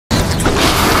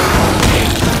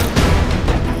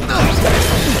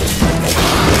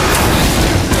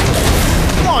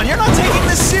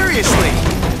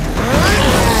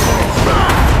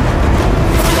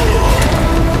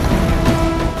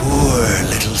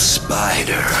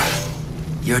Spider.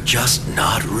 You're just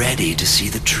not ready to see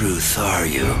the truth, are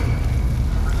you?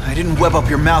 I didn't web up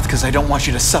your mouth because I don't want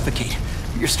you to suffocate.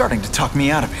 You're starting to talk me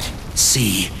out of it.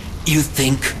 See, you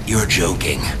think you're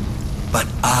joking. But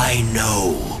I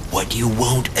know what you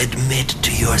won't admit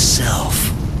to yourself.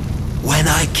 When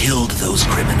I killed those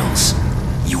criminals,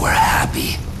 you were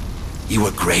happy. You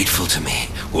were grateful to me,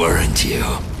 weren't you?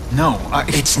 No,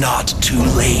 It's not too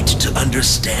late to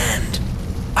understand.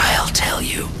 I'll tell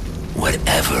you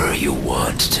whatever you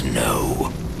want to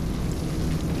know.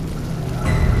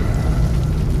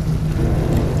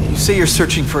 You say you're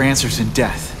searching for answers in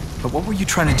death, but what were you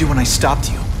trying to do when I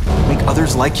stopped you? Make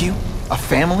others like you? A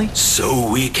family? So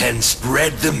we can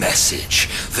spread the message,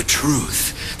 the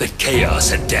truth, that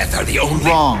chaos and death are the only—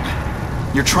 Wrong.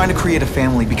 You're trying to create a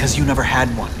family because you never had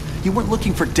one. You weren't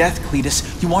looking for death,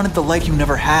 Cletus. You wanted the life you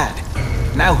never had.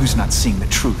 Now who's not seeing the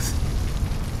truth?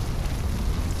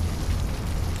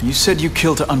 You said you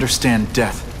kill to understand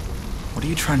death. What are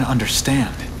you trying to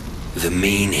understand? The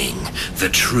meaning, the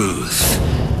truth,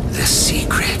 the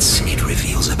secrets it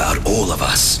reveals about all of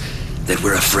us that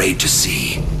we're afraid to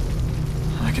see.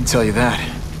 I can tell you that.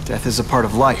 Death is a part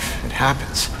of life. It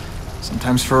happens.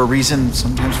 Sometimes for a reason,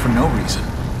 sometimes for no reason.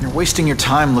 You're wasting your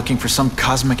time looking for some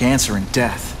cosmic answer in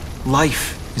death.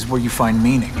 Life is where you find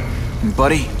meaning. And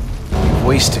buddy, you've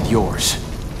wasted yours.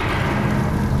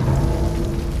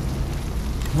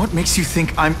 What makes you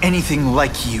think I'm anything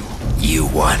like you? You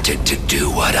wanted to do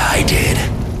what I did.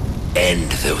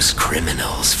 End those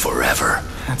criminals forever.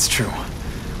 That's true.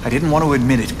 I didn't want to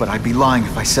admit it, but I'd be lying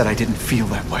if I said I didn't feel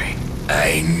that way.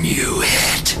 I knew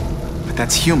it. But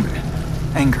that's human.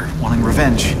 Anger, wanting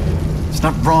revenge. It's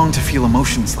not wrong to feel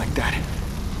emotions like that.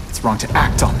 It's wrong to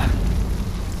act on them.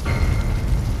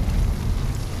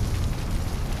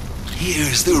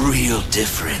 Here's the real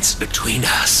difference between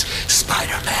us,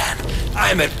 Spider-Man.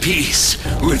 I'm at peace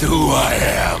with who I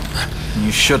am.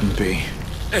 You shouldn't be.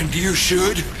 And you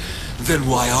should? Then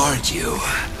why aren't you?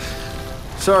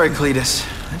 Sorry, Cletus.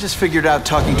 I just figured out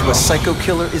talking to a psycho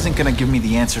killer isn't gonna give me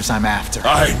the answers I'm after.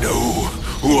 I know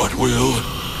what will.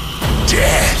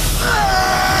 Death.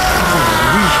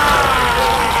 Holy